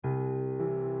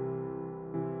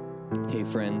Hey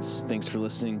friends, thanks for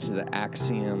listening to the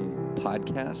Axiom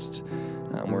podcast.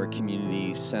 We're a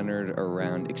community centered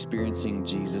around experiencing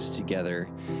Jesus together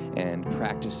and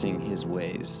practicing his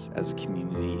ways as a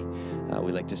community.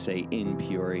 We like to say in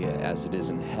Peoria as it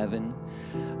is in heaven.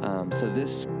 So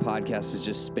this podcast is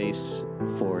just space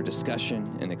for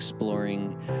discussion and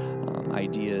exploring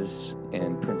ideas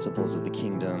and principles of the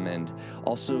kingdom, and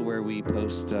also where we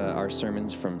post our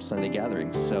sermons from Sunday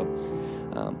gatherings. So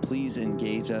please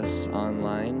engage us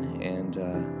online, and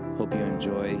hope you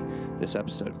enjoy this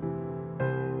episode.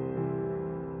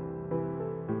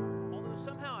 Although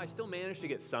somehow I still managed to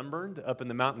get sunburned up in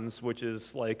the mountains, which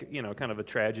is kind of a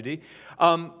tragedy.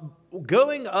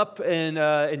 Going up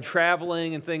and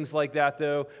traveling and things like that,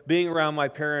 though, being around my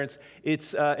parents,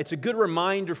 it's a good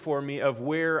reminder for me of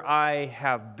where I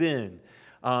have been.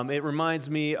 It reminds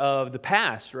me of the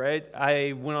past, right?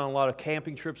 I went on a lot of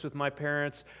camping trips with my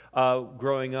parents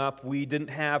growing up. We didn't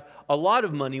have a lot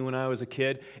of money when I was a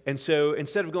kid, and so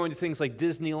instead of going to things like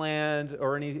Disneyland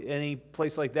or any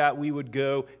place like that, we would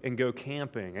go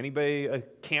camping. Anybody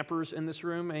campers in this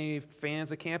room? Any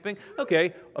fans of camping?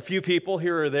 Okay, a few people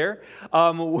here or there.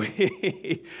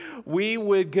 We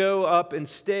would go up and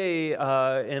stay,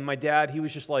 and my dad, he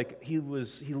was just like, he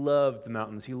loved the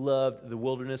mountains. He loved the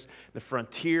wilderness, the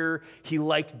frontier. He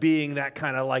liked being that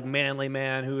kind of like manly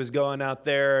man who was going out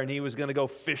there, and he was going to go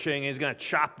fishing, and he's going to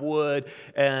chop wood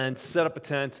and set up a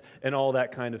tent and all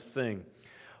that kind of thing.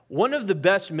 One of the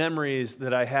best memories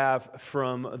that I have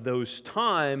from those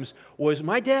times was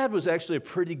my dad was actually a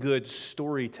pretty good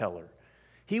storyteller.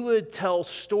 He would tell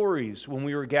stories when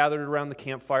we were gathered around the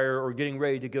campfire or getting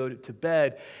ready to go to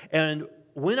bed. And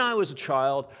when I was a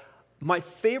child, my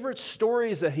favorite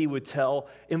stories that he would tell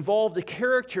involved a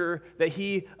character that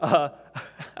he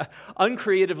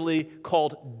uncreatively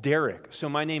called Derek. So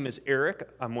my name is Erik.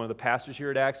 I'm one of the pastors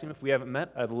here at Axiom. If we haven't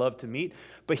met, I'd love to meet.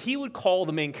 But he would call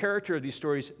the main character of these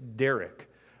stories Derek,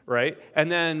 right?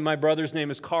 And then my brother's name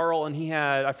is Carl, and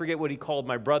I forget what he called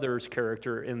my brother's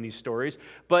character in these stories,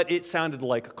 but it sounded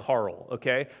like Carl,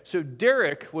 okay? So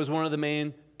Derek was one of the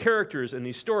main characters in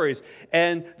these stories.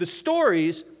 And the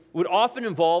stories would often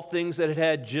involve things that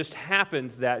had just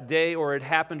happened that day or had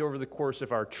happened over the course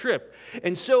of our trip.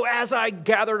 And so as I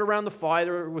gathered around the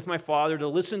fire with my father to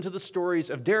listen to the stories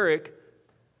of Derek,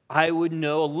 I would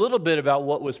know a little bit about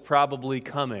what was probably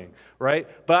coming, right?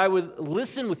 But I would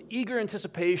listen with eager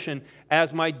anticipation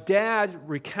as my dad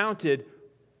recounted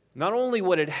not only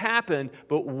what had happened,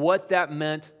 but what that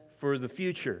meant for the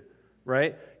future,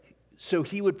 right? So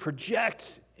he would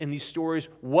project in these stories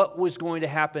what was going to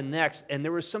happen next. And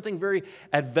there was something very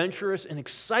adventurous and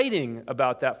exciting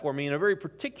about that for me in a very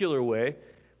particular way,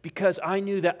 because I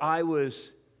knew that I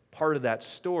was part of that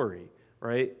story,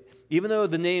 right? Even though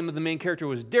the name of the main character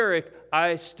was Derek,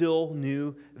 I still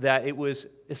knew that it was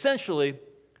essentially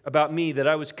about me, that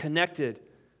I was connected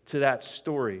to that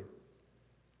story.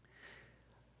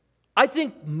 I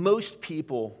think most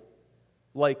people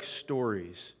like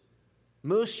stories.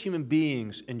 Most human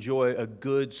beings enjoy a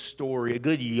good story, a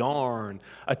good yarn,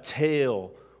 a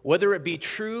tale, whether it be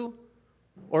true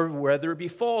or whether it be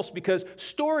false, because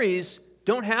stories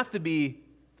don't have to be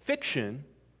fiction,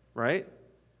 right?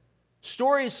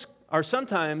 Stories are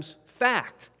sometimes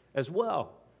fact as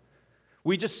well.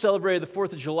 We just celebrated the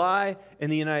 4th of July in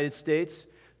the United States.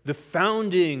 The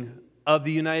founding of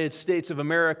the United States of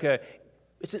America,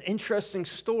 it's an interesting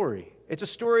story. It's a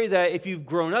story that if you've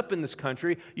grown up in this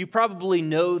country, you probably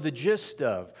know the gist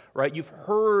of, right? You've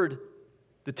heard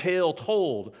the tale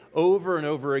told over and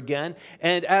over again.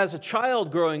 And as a child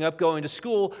growing up, going to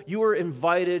school, you were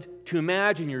invited to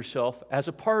imagine yourself as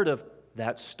a part of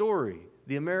that story,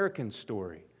 the American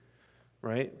story,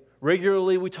 right?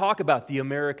 Regularly, we talk about the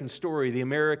American story, the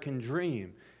American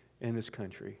dream in this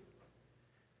country.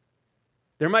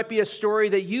 There might be a story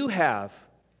that you have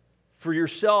for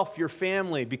yourself, your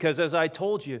family, because as I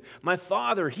told you, my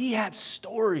father, he had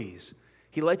stories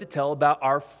he liked to tell about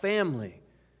our family.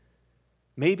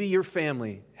 Maybe your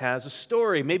family has a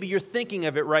story. Maybe you're thinking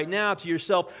of it right now to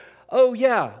yourself, oh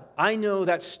yeah, I know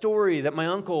that story that my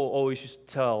uncle always used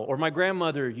to tell, or my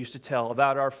grandmother used to tell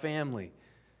about our family.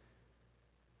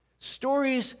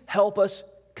 Stories help us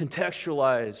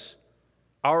contextualize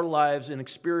our lives and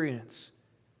experience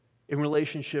in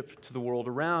relationship to the world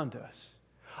around us.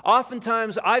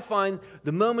 Oftentimes, I find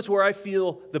the moments where I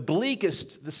feel the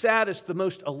bleakest, the saddest, the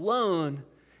most alone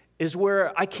is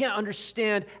where I can't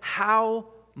understand how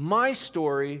my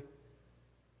story,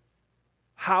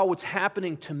 how what's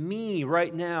happening to me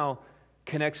right now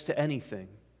connects to anything.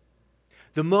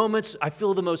 The moments I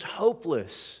feel the most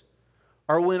hopeless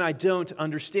or when I don't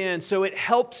understand. So it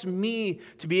helps me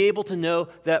to be able to know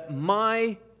that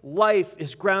my life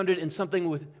is grounded in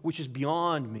something which is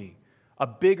beyond me, a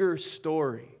bigger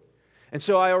story. And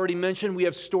so I already mentioned we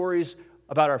have stories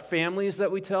about our families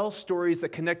that we tell, stories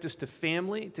that connect us to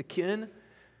family, to kin.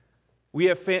 We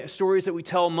have stories that we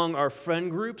tell among our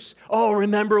friend groups. Oh,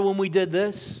 remember when we did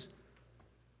this?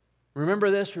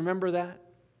 Remember this? Remember that?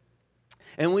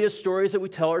 And we have stories that we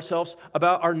tell ourselves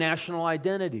about our national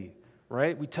identity,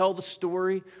 right? We tell the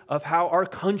story of how our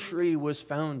country was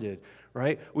founded,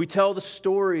 right? We tell the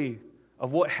story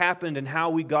of what happened and how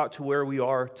we got to where we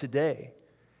are today.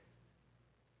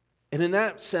 And in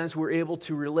that sense, we're able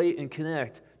to relate and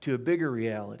connect to a bigger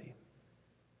reality,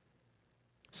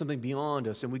 something beyond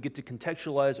us, and we get to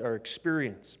contextualize our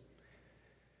experience.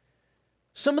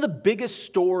 Some of the biggest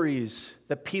stories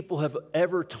that people have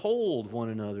ever told one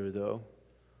another, though,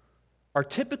 are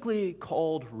typically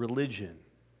called religious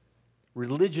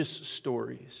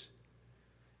stories.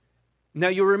 Now,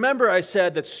 you'll remember I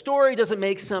said that story doesn't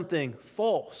make something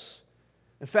false.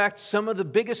 In fact, some of the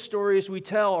biggest stories we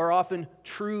tell are often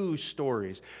true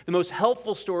stories. The most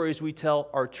helpful stories we tell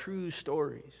are true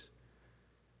stories.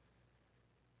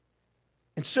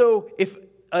 And so, if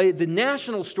the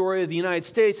national story of the United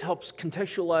States helps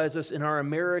contextualize us in our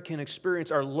American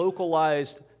experience, our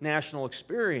localized national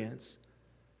experience,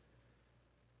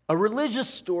 a religious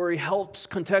story helps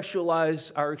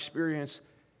contextualize our experience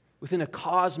within a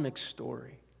cosmic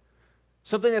story.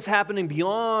 Something that's happening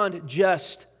beyond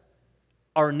just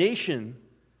our nation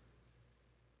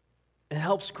and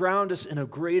helps ground us in a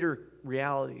greater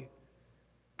reality,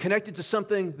 connected to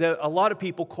something that a lot of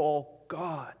people call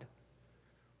God.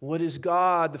 What is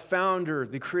God, the founder,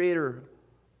 the creator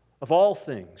of all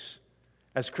things,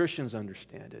 as Christians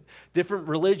understand it? Different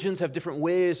religions have different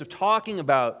ways of talking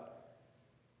about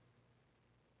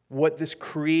what this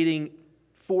creating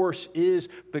force is,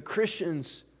 but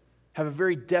Christians have a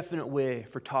very definite way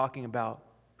for talking about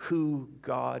who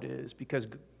God is, because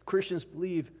Christians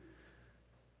believe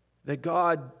that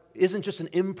God isn't just an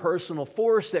impersonal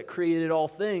force that created all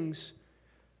things,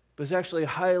 but is actually a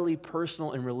highly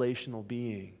personal and relational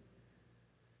being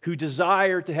who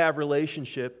desired to have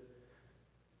relationship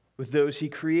with those he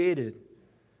created,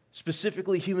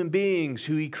 specifically human beings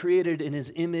who he created in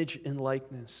his image and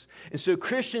likeness. And so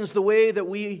Christians,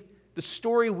 the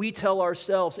story we tell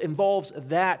ourselves involves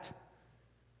that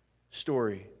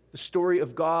story, the story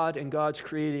of God and God's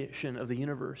creation of the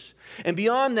universe. And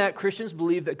beyond that, Christians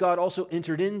believe that God also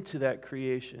entered into that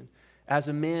creation as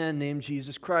a man named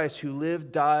Jesus Christ, who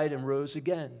lived, died, and rose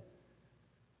again.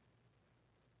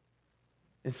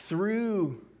 And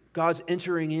through God's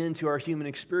entering into our human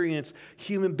experience,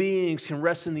 human beings can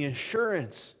rest in the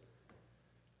assurance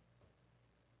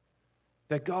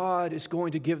that God is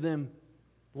going to give them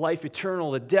life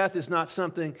eternal, that death is not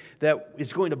something that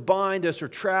is going to bind us or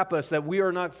trap us, that we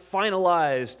are not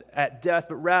finalized at death,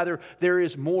 but rather there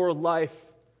is more life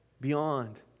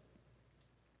beyond.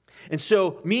 And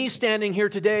so, me standing here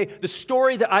today, the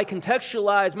story that I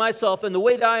contextualize myself and the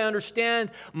way that I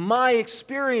understand my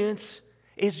experience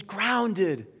is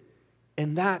grounded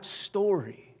in that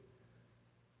story.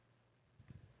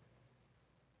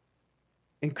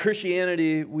 In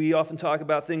Christianity, we often talk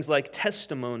about things like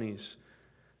testimonies.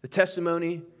 The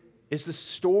testimony is the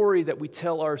story that we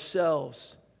tell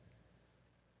ourselves,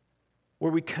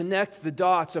 where we connect the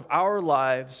dots of our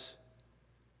lives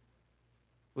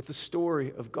with the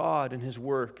story of God and his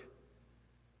work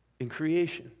in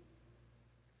creation.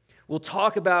 We'll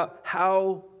talk about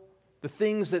how the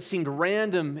things that seemed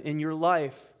random in your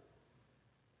life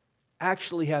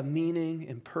actually have meaning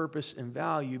and purpose and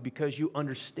value because you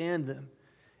understand them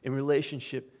in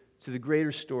relationship to the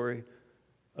greater story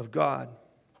of God.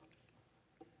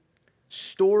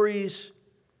 Stories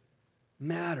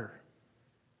matter.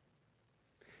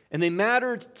 And they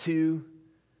mattered to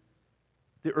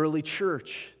the early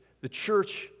church. The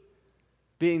church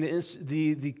being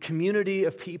the community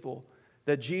of people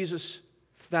that Jesus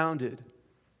founded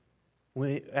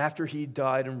after he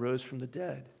died and rose from the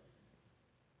dead.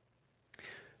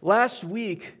 Last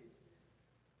week,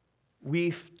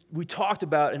 we talked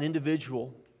about an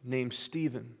individual named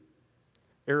Stephen.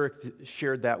 Eric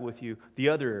shared that with you. The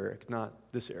other Eric, not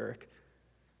this Eric.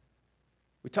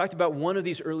 We talked about one of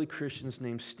these early Christians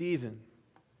named Stephen.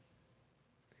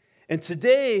 And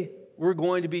today, we're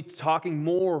going to be talking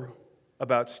more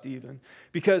about Stephen.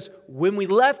 Because when we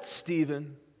left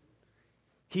Stephen,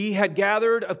 he had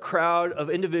gathered a crowd of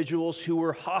individuals who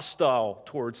were hostile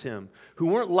towards him, who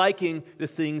weren't liking the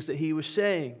things that he was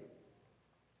saying.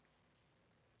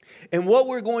 And what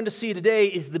we're going to see today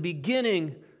is the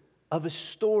beginning of a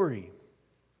story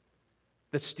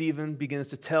that Stephen begins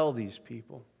to tell these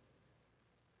people.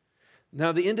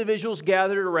 Now, the individuals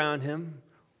gathered around him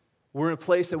were in a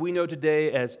place that we know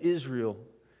today as Israel.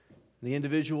 The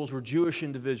individuals were Jewish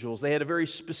individuals. They had a very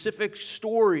specific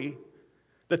story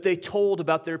that they told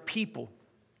about their people,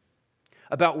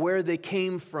 about where they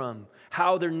came from,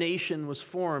 how their nation was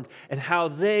formed, and how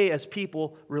they, as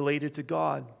people, related to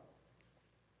God.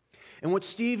 And what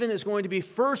Stephen is going to be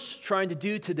first trying to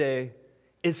do today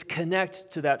is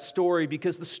connect to that story,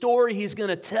 because the story he's going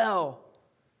to tell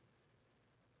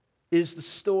is the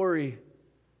story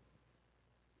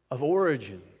of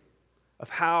origin, of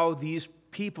how these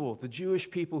people, the Jewish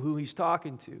people who he's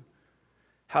talking to,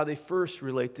 how they first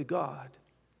relate to God,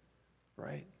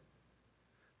 right?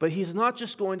 But he's not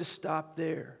just going to stop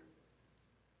there.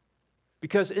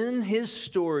 Because in his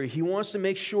story, he wants to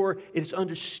make sure it's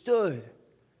understood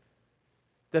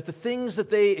that the things that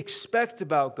they expect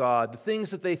about God, the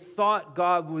things that they thought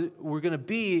God was going to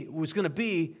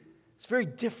be, it's very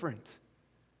different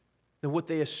than what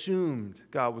they assumed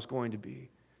God was going to be.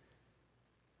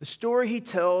 The story he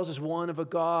tells is one of a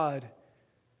God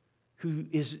who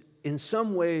is in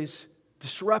some ways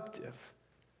disruptive.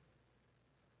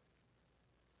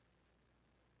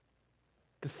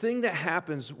 The thing that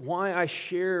happens, why I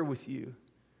share with you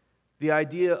the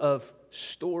idea of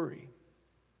story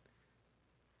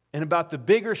and about the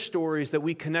bigger stories that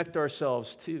we connect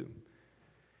ourselves to,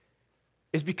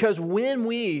 is because when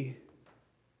we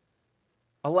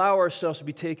allow ourselves to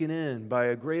be taken in by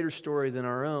a greater story than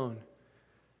our own,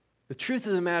 the truth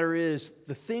of the matter is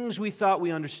the things we thought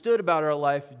we understood about our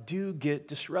life do get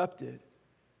disrupted.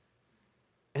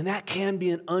 And that can be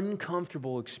an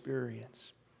uncomfortable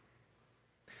experience.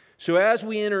 So as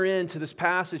we enter into this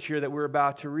passage here that we're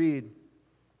about to read,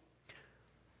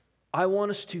 I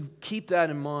want us to keep that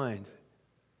in mind.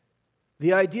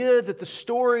 The idea that the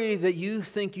story that you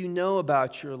think you know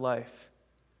about your life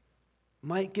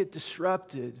might get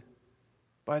disrupted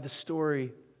by the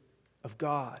story of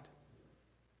God.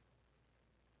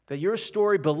 That your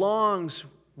story belongs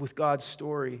with God's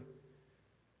story,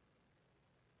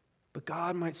 but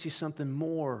God might see something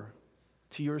more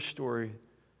to your story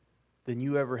than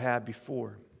you ever had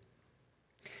before.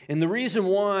 And the reason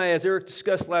why, as Eric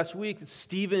discussed last week, that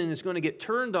Stephen is going to get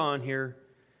turned on here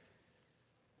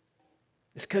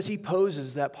is because he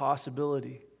poses that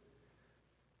possibility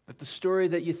that the story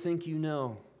that you think you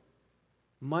know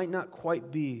might not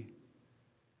quite be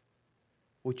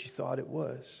what you thought it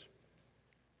was.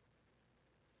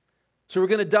 So we're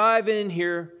going to dive in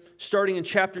here, starting in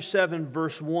chapter 7,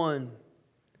 verse 1.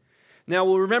 Now,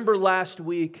 we'll remember last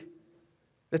week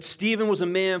that Stephen was a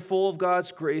man full of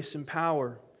God's grace and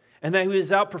power, and that he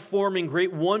was out performing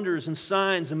great wonders and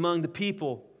signs among the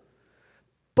people.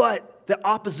 But the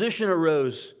opposition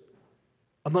arose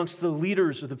amongst the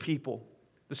leaders of the people,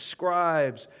 the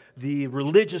scribes, the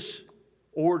religious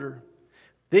order.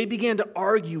 They began to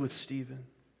argue with Stephen.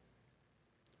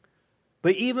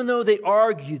 But even though they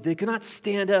argued, they could not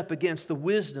stand up against the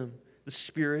wisdom the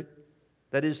Spirit,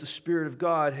 that is, the Spirit of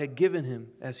God, had given him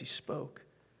as he spoke.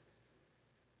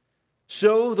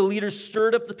 So the leaders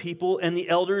stirred up the people and the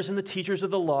elders and the teachers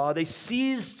of the law. They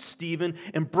seized Stephen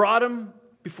and brought him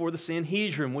before the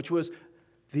Sanhedrin, which was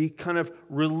the kind of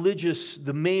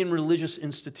the main religious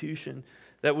institution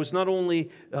that was not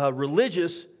only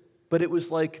religious, but it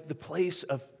was like the place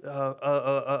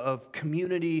of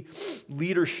community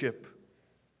leadership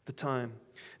at the time.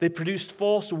 They produced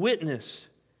false witness.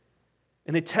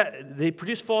 And they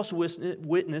produced false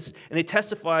witness, and they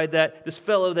testified that this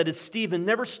fellow, that is Stephen,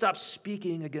 never stopped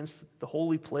speaking against the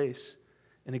holy place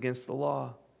and against the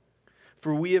law.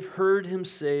 For we have heard him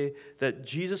say that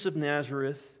Jesus of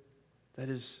Nazareth, that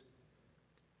is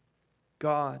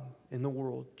God in the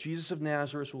world, Jesus of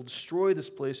Nazareth will destroy this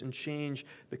place and change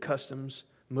the customs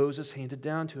Moses handed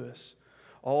down to us.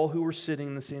 All who were sitting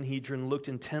in the Sanhedrin looked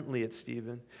intently at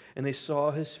Stephen, and they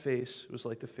saw his face was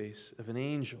like the face of an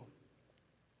angel.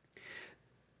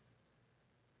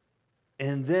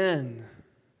 And then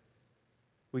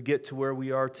we get to where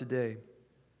we are today.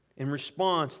 In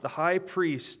response, the high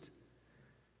priest,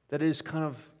 that is kind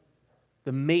of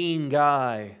the main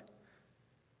guy,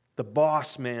 the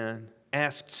boss man,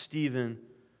 asked Stephen,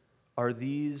 "Are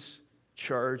these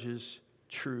charges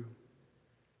true?"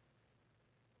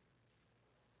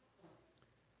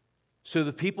 So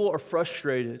the people are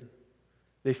frustrated.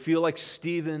 They feel like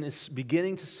Stephen is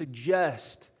beginning to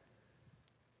suggest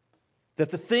that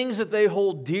the things that they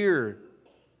hold dear,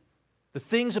 the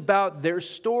things about their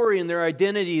story and their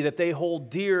identity that they hold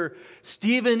dear,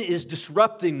 Stephen is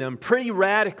disrupting them pretty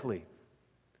radically.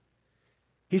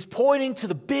 He's pointing to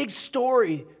the big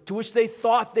story to which they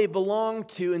thought they belonged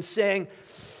to and saying,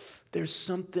 there's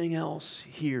something else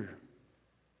here.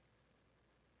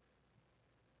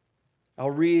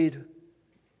 I'll read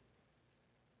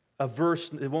a verse.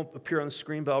 It won't appear on the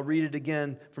screen, but I'll read it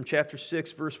again from chapter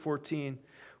 6, verse 14.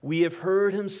 We have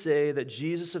heard him say that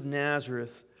Jesus of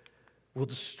Nazareth will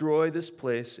destroy this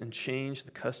place and change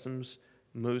the customs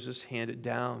Moses handed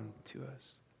down to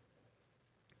us.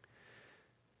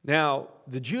 Now,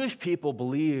 the Jewish people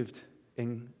believed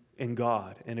in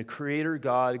God, and a creator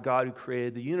God, a God who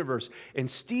created the universe. And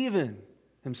Stephen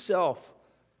himself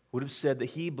would have said that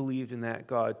he believed in that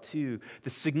God too. The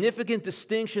significant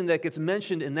distinction that gets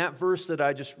mentioned in that verse that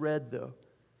I just read, though,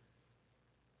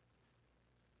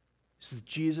 is the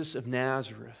Jesus of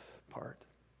Nazareth part.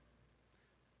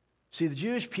 See, the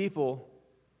Jewish people,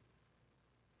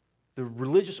 the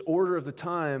religious order of the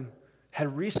time,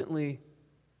 had recently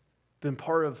been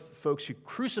part of folks who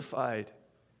crucified,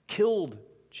 killed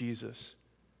Jesus.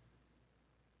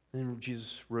 And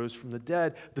Jesus rose from the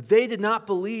dead. But they did not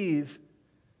believe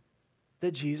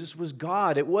that Jesus was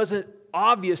God. It wasn't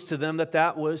obvious to them that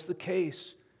that was the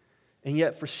case. And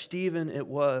yet for Stephen it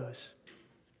was.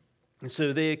 And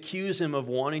so they accuse him of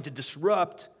wanting to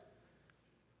disrupt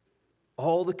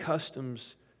all the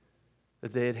customs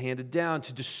that they had handed down,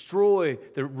 to destroy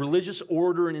the religious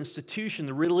order and institution,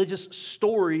 the religious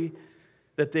story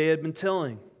that they had been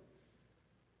telling.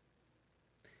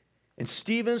 And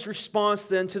Stephen's response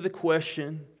then to the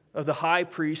question of the high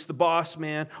priest, the boss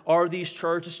man, are these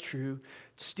charges true?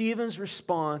 Stephen's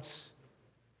response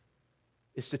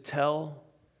is to tell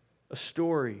a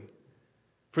story.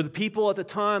 For the people at the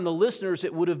time, the listeners,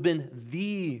 it would have been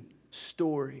the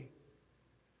story,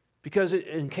 because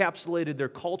it encapsulated their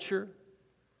culture,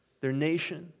 their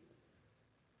nation,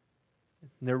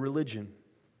 and their religion.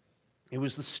 It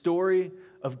was the story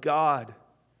of God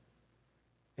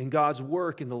and God's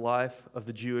work in the life of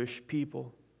the Jewish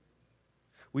people.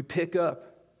 We pick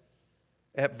up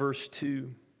at verse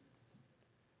 2.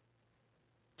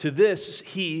 To this,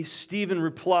 Stephen,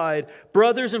 replied,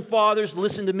 "Brothers and fathers,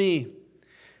 listen to me.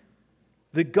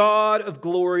 The God of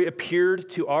glory appeared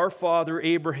to our father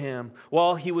Abraham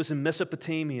while he was in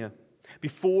Mesopotamia,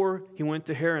 before he went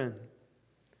to Haran.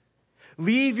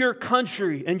 Leave your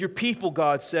country and your people,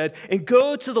 God said, and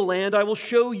go to the land I will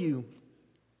show you."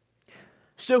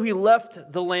 So he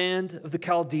left the land of the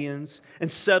Chaldeans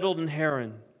and settled in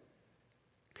Haran.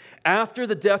 After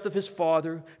the death of his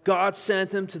father, God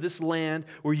sent him to this land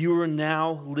where you are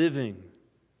now living.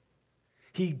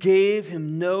 He gave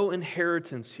him no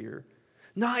inheritance here,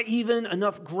 not even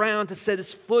enough ground to set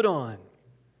his foot on.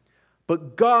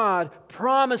 But God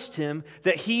promised him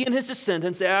that he and his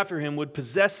descendants after him would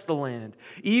possess the land,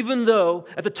 even though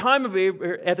at the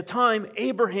time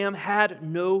Abraham had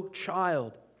no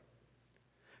child.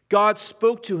 God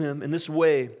spoke to him in this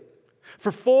way: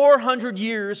 "For 400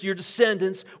 years your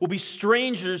descendants will be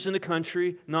strangers in a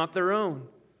country not their own,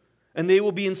 and they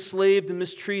will be enslaved and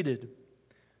mistreated.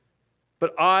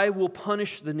 But I will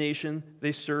punish the nation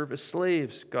they serve as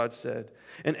slaves," God said.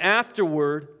 "And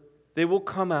afterward they will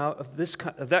come out of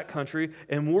that country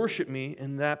and worship me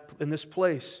in this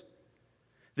place."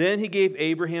 Then he gave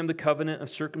Abraham the covenant of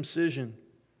circumcision.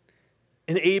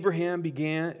 And Abraham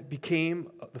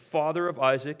became the father of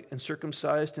Isaac and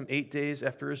circumcised him 8 days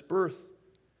after his birth.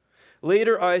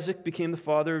 Later Isaac became the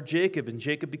father of Jacob, and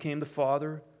Jacob became the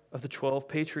father of the 12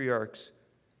 patriarchs.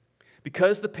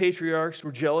 Because the patriarchs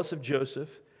were jealous of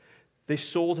Joseph, they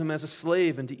sold him as a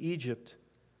slave into Egypt.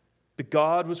 But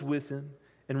God was with him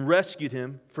and rescued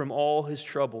him from all his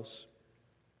troubles.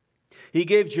 He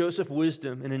gave Joseph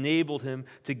wisdom and enabled him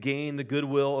to gain the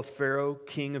goodwill of Pharaoh,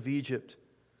 king of Egypt.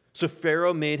 So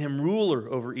Pharaoh made him ruler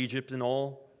over Egypt and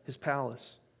all his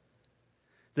palace.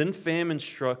 Then famine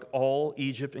struck all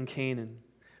Egypt and Canaan,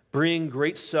 bringing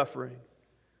great suffering,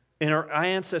 and our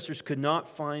ancestors could not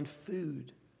find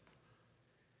food.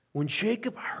 When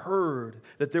Jacob heard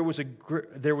that there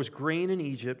was grain in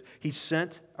Egypt, he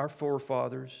sent our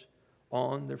forefathers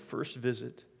on their first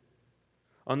visit.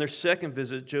 On their second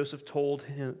visit, Joseph told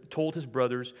his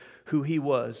brothers who he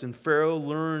was, and Pharaoh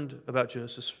learned about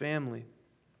Joseph's family.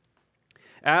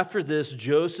 After this,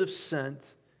 Joseph sent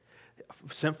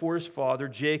for his father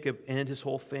Jacob and his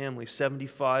whole family,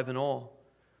 75 in all.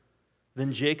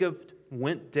 Then Jacob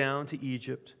went down to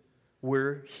Egypt,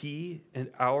 where he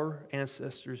and our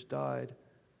ancestors died.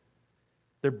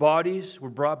 Their bodies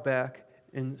were brought back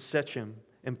in Shechem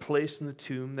and placed in the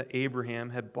tomb that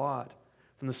Abraham had bought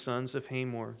from the sons of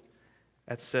Hamor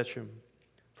at Shechem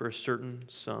for a certain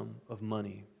sum of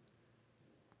money.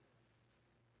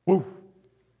 Woo!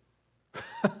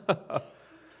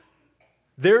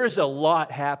 There is a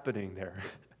lot happening there.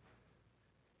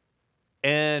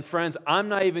 And friends, I'm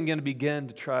not even going to begin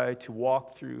to try to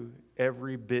walk through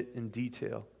every bit in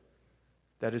detail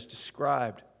that is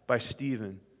described by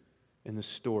Stephen in the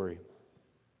story.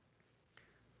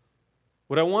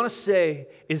 What I want to say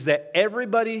is that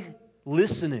everybody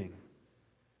listening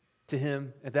to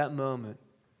him at that moment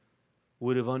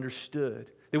would have understood.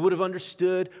 They would have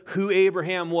understood who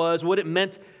Abraham was, what it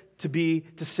meant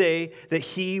to say that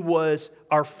he was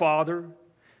our father.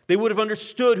 They would have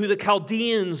understood who the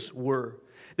Chaldeans were.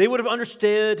 They would have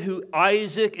understood who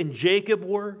Isaac and Jacob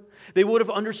were. They would have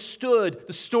understood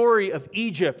the story of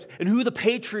Egypt and who the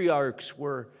patriarchs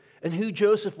were and who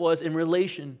Joseph was in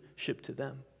relationship to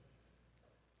them.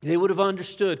 They would have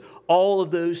understood all of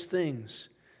those things.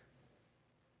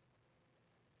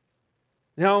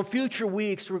 Now, in future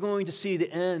weeks, we're going to see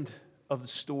the end of the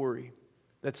story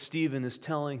that Stephen is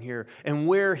telling here and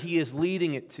where he is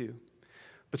leading it to.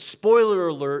 But spoiler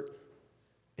alert,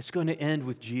 it's going to end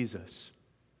with Jesus.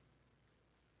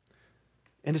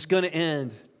 And it's going to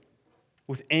end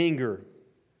with anger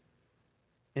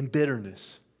and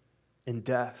bitterness and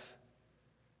death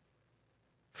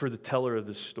for the teller of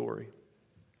this story.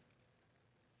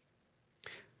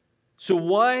 So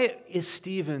why is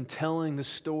Stephen telling the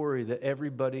story that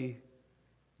everybody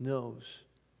knows?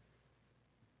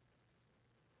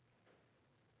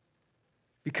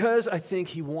 Because I think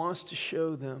he wants to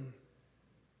show them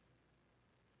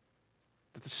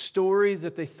that the story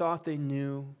that they thought they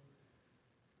knew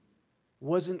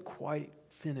wasn't quite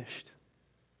finished.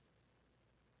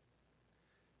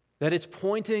 That it's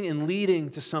pointing and leading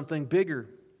to something bigger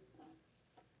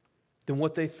than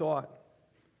what they thought.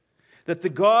 That the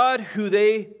God who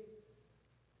they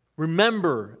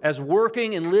remember as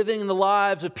working and living in the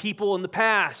lives of people in the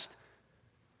past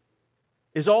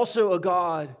is also a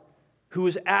God who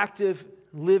is active,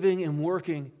 living, and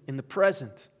working in the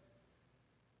present.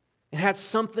 And had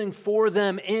something for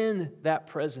them in that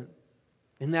present,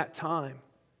 in that time.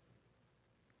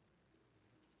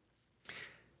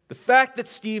 The fact that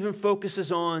Stephen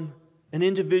focuses on an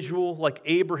individual like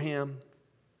Abraham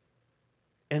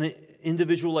and an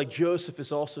individual like Joseph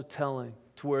is also telling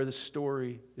to where the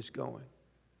story is going.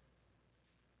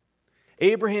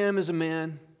 Abraham is a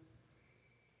man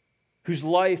whose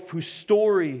life, whose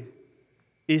story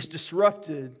is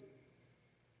disrupted.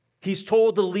 He's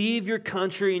told to leave your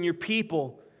country and your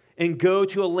people and go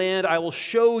to a land I will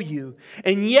show you.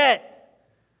 And yet,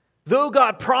 though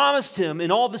God promised him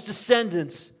and all of his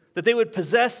descendants that they would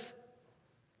possess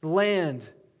the land,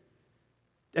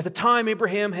 at the time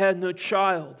Abraham had no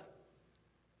child.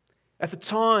 At the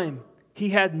time, he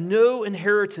had no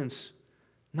inheritance,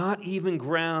 not even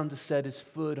ground to set his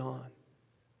foot on.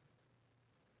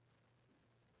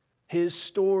 His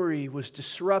story was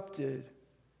disrupted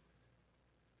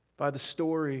by the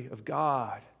story of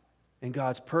God and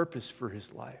God's purpose for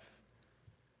his life.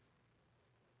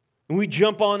 And we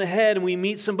jump on ahead and we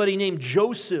meet somebody named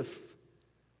Joseph,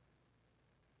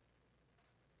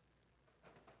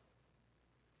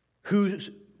 who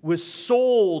was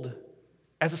sold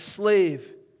as a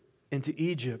slave into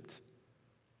Egypt.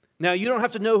 Now, you don't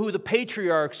have to know who the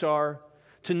patriarchs are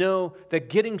to know that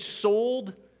getting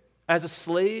sold as a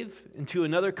slave into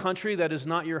another country that is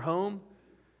not your home,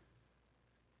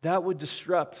 that would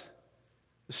disrupt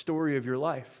the story of your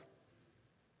life.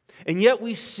 And yet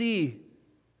we see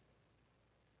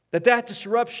that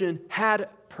disruption had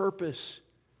purpose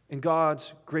in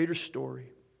God's greater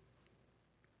story.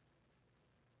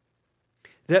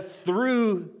 That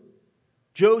through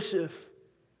Joseph,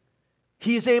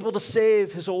 he is able to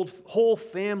save his whole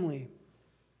family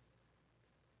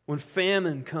when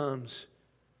famine comes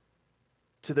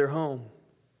to their home.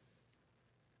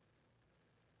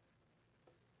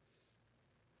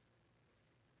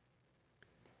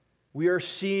 We are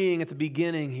seeing at the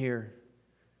beginning here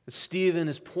that Stephen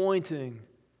is pointing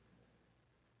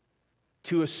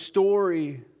to a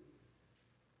story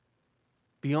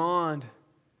beyond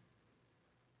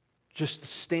just the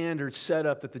standard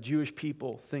setup that the Jewish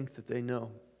people think that they know.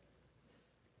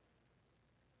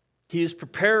 He is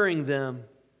preparing them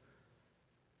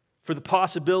for the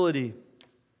possibility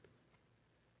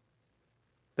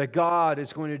that God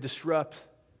is going to disrupt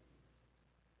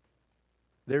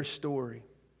their story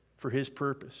for his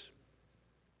purpose.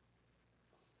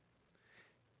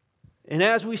 And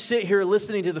as we sit here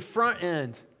listening to the front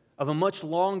end of a much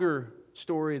longer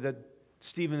story that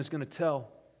Stephen is going to tell,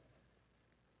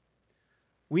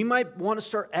 we might want to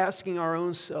start asking our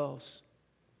own selves,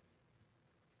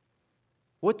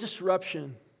 what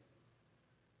disruption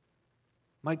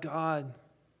might God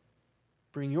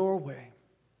bring your way?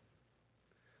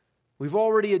 We've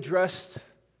already addressed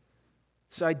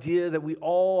This idea that we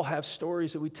all have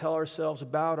stories that we tell ourselves,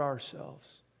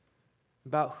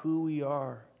 about who we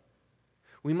are.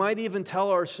 We might even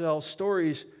tell ourselves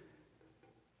stories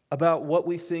about what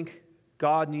we think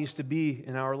God needs to be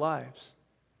in our lives.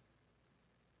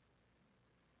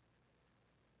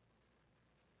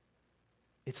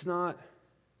 It's not,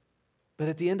 but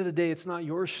at the end of the day, it's not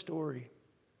your story.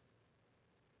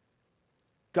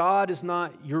 God is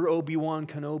not your Obi-Wan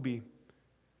Kenobi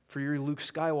for your Luke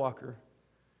Skywalker.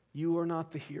 You are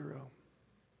not the hero.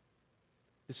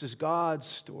 This is God's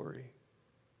story.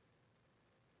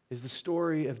 Is the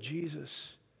story of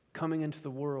Jesus coming into the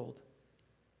world.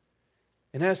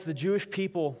 And as the Jewish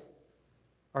people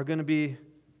are going to be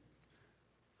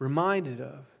reminded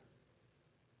of,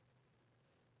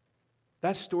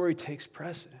 that story takes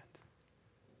precedent.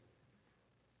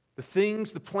 The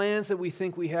things, the plans that we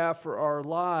think we have for our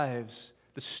lives,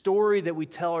 the story that we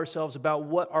tell ourselves about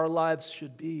what our lives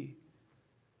should be,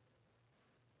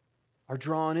 are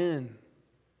drawn in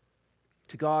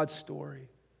to God's story.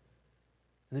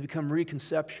 And they become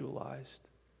reconceptualized.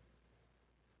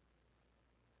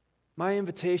 My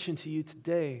invitation to you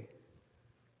today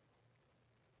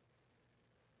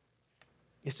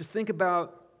is to think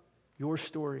about your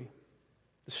story,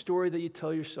 the story that you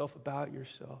tell yourself about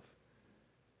yourself,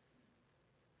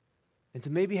 and to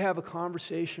maybe have a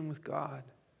conversation with God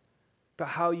about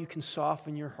how you can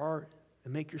soften your heart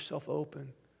and make yourself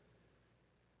open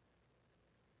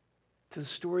to the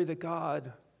story that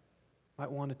God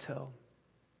might want to tell.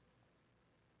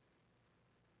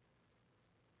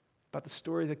 About the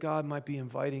story that God might be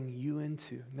inviting you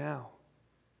into now.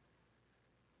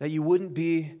 That you wouldn't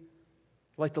be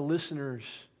like the listeners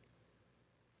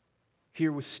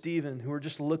here with Stephen who are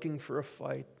just looking for a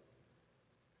fight.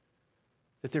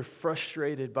 That they're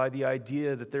frustrated by the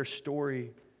idea that their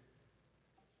story,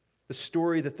 the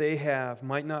story that they have,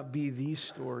 might not be the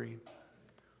story,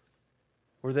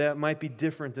 or that it might be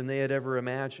different than they had ever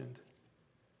imagined.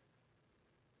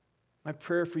 My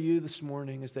prayer for you this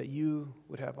morning is that you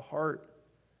would have a heart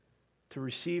to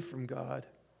receive from God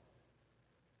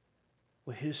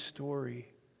what His story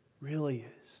really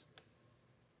is.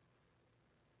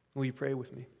 Will you pray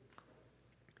with me?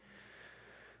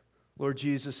 Lord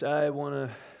Jesus, I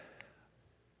want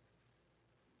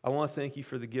to thank you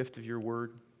for the gift of your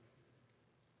word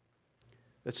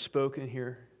that's spoken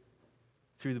here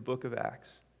through the book of Acts.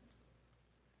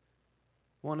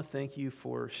 I want to thank you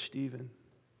for Stephen,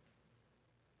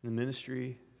 the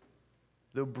ministry,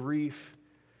 though brief,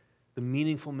 the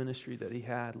meaningful ministry that he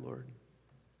had, Lord.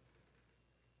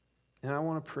 And I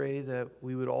want to pray that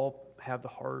we would all have the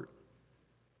heart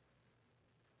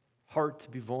to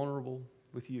be vulnerable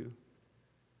with you,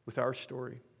 with our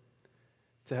story,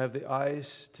 to have the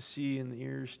eyes to see and the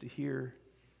ears to hear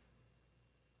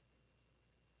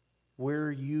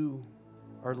where you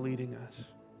are leading us,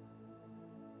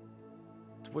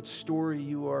 to what story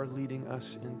you are leading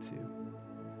us into,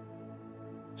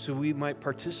 so we might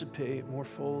participate more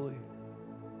fully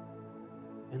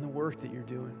in the work that you're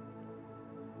doing,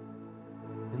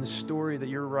 in the story that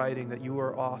you're writing, that you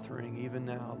are authoring even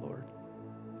now, Lord.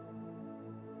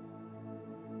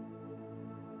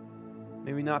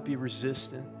 May we not be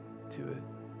resistant to it.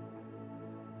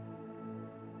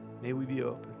 May we be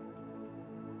open.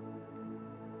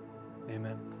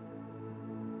 Amen.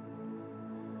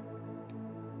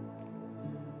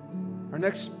 The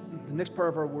next part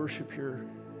of our worship here,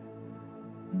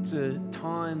 it's a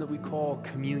time that we call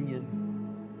communion.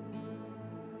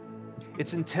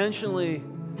 It's intentionally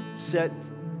set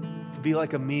to be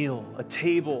like a meal, a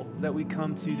table that we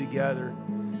come to together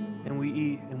and we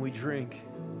eat and we drink.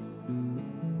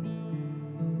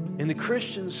 In the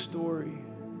Christian story,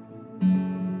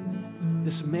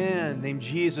 this man named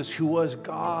Jesus, who was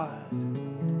God,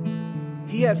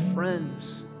 he had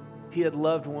friends, he had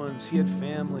loved ones, he had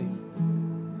family.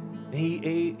 And he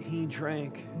ate, he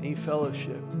drank, and he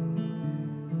fellowshiped.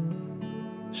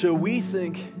 So we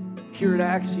think here at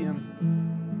Axiom,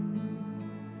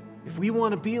 if we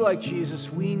want to be like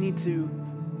Jesus, we need to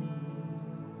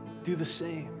do the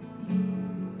same.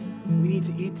 We need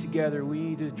to eat together. We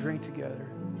need to drink together.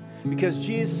 Because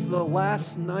Jesus, the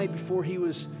last night before he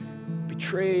was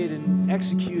betrayed and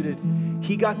executed,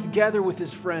 he got together with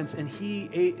his friends and he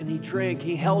ate and he drank.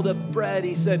 He held up bread.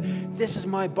 He said, "This is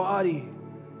my body.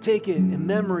 Take it in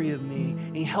memory of me."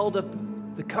 And he held up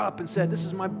the cup and said, "This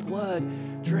is my blood.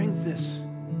 Drink this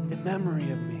in memory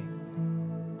of me.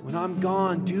 When I'm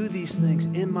gone, do these things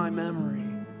in my memory."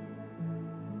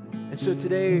 And so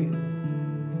today,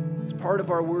 as part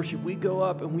of our worship, we go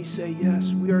up and we say,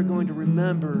 yes, we are going to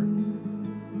remember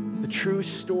the true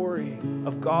story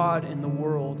of God in the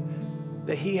world,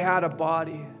 that he had a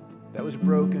body that was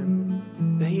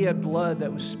broken, that he had blood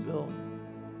that was spilled.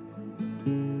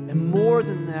 And more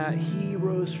than that, he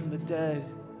rose from the dead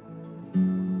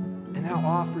and now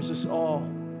offers us all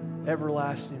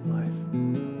everlasting life.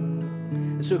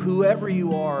 And so whoever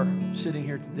you are sitting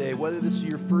here today, whether this is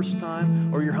your first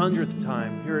time or your 100th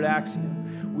time here at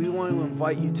Axiom, we want to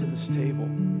invite you to this table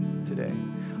today.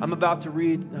 I'm about to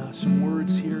read some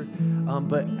words here,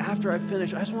 but after I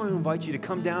finish, I just want to invite you to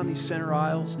come down these center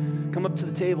aisles, come up to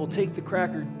the table, take the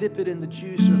cracker, dip it in the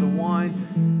juice or the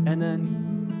wine, and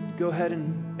then go ahead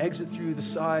and exit through the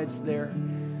sides there.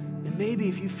 And maybe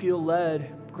if you feel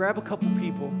led, grab a couple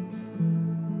people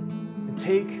and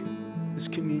take this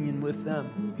communion with them.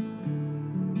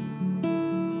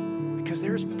 Because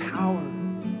there's power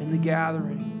in the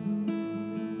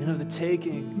gathering and of the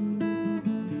taking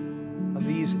of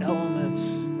these elements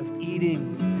of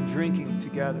eating and drinking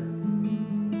together.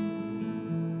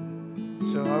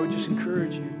 So I would just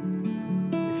encourage you,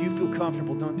 if you feel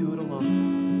comfortable, don't do it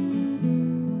alone.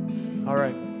 All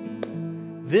right.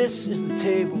 This is the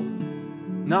table,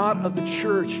 not of the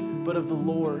church, but of the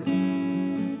Lord.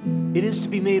 It is to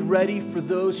be made ready for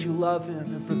those who love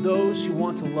him and for those who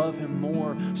want to love him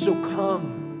more. So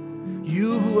come,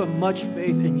 you who have much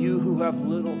faith and you who have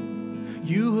little,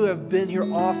 you who have been here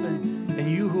often and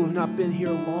you who have not been here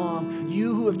long,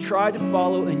 you who have tried to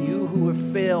follow and you who have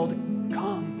failed,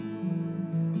 come.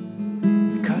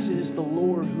 Because it is the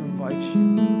Lord who invites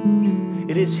you.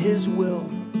 It is his will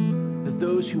that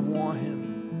those who want him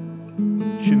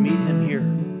should meet him here.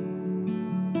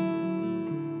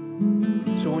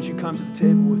 So won't you come to the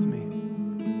table with me?